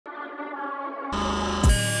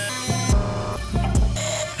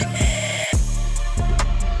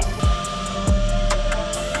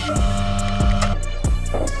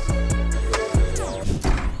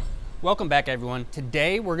Welcome back, everyone.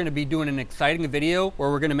 Today we're going to be doing an exciting video where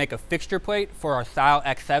we're going to make a fixture plate for our SYIL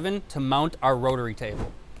X7 to mount our rotary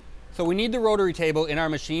table. So we need the rotary table in our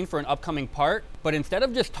machine for an upcoming part, but instead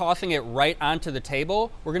of just tossing it right onto the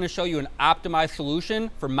table, we're going to show you an optimized solution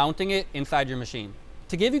for mounting it inside your machine.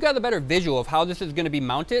 To give you guys a better visual of how this is going to be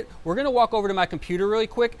mounted, we're going to walk over to my computer really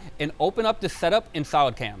quick and open up the setup in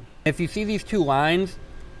SolidCam. If you see these two lines,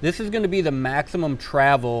 this is going to be the maximum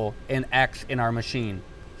travel in X in our machine.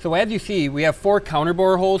 So as you see, we have 4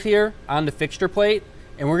 counterbore holes here on the fixture plate,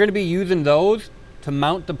 and we're going to be using those to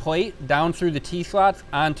mount the plate down through the T-slots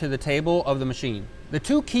onto the table of the machine. The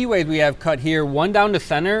 2 keyways we have cut here, one down the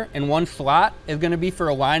center and one slot, is going to be for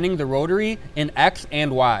aligning the rotary in X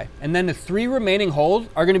and Y. And then the 3 remaining holes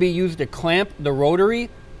are going to be used to clamp the rotary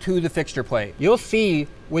to the fixture plate. You'll see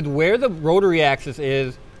with where the rotary axis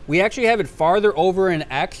is, we actually have it farther over in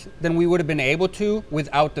X than we would have been able to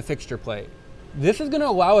without the fixture plate. This is going to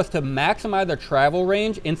allow us to maximize our travel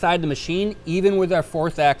range inside the machine, even with our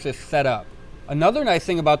 4th axis set up. Another nice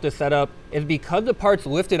thing about this setup is because the part's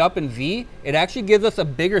lifted up in Z, it actually gives us a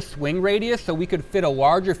bigger swing radius so we could fit a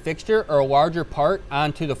larger fixture or a larger part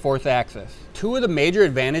onto the 4th axis. 2 of the major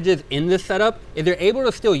advantages in this setup is you're able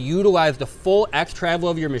to still utilize the full X travel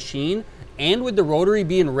of your machine, and with the rotary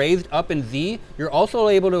being raised up in Z, you're also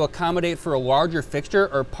able to accommodate for a larger fixture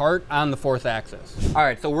or part on the 4th axis. All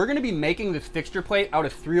right, so we're gonna be making this fixture plate out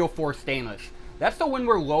of 304 stainless. That's so when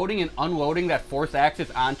we're loading and unloading that 4th axis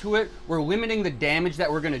onto it, we're limiting the damage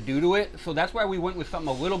that we're gonna do to it. So that's why we went with something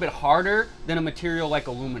a little bit harder than a material like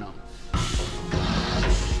aluminum.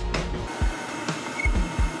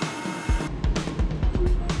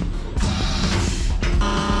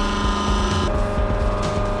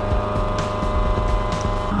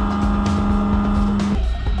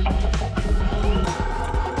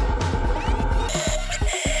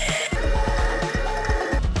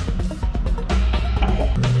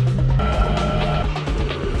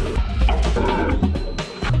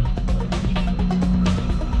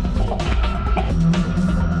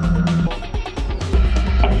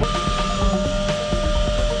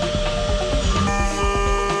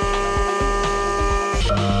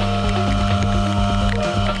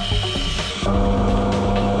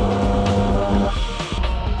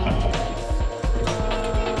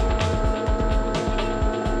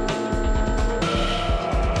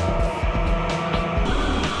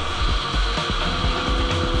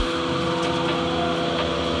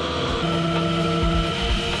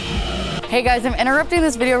 Hey guys, I'm interrupting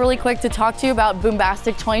this video really quick to talk to you about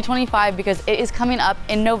Boombastic 2025 because it is coming up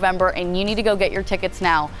in November and you need to go get your tickets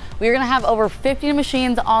now. We're gonna have over 50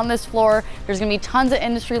 machines on this floor. There's gonna be tons of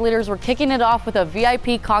industry leaders. We're kicking it off with a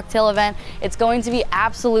VIP cocktail event. It's going to be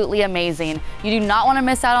absolutely amazing. You do not wanna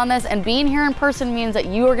miss out on this, and being here in person means that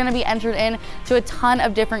you are gonna be entered in to a ton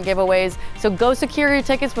of different giveaways. So go secure your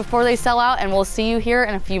tickets before they sell out, and we'll see you here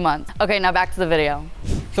in a few months. Okay, now back to the video.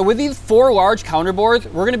 So with these 4 large counterboards,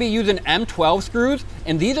 we're going to be using M12 screws,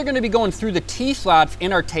 and these are going to be going through the T-slots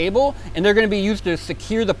in our table, and they're going to be used to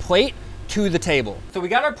secure the plate to the table. So we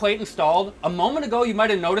got our plate installed. A moment ago, you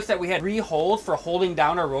might have noticed that we had 3 holes for holding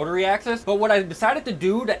down our rotary axis, but what I decided to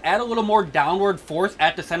do to add a little more downward force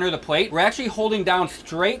at the center of the plate, we're actually holding down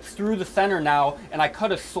straight through the center now, and I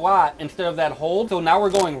cut a slot instead of that hold. So now we're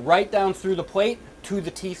going right down through the plate to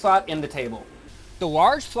the T-slot in the table. The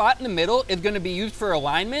large slot in the middle is going to be used for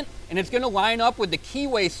alignment, and it's going to line up with the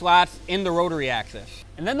keyway slots in the rotary axis.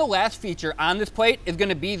 And then the last feature on this plate is going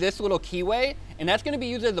to be this little keyway, and that's going to be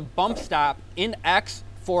used as a bump stop in X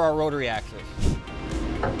for our rotary axis.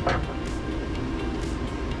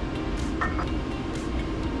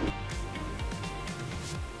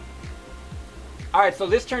 All right, so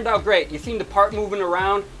this turned out great. You've seen the part moving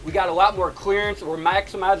around. We got a lot more clearance. We're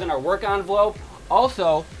maximizing our work envelope.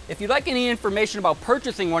 Also, if you'd like any information about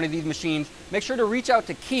purchasing one of these machines, make sure to reach out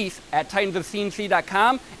to Keith at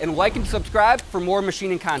titansofcnc.com and like and subscribe for more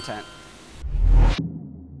machining content.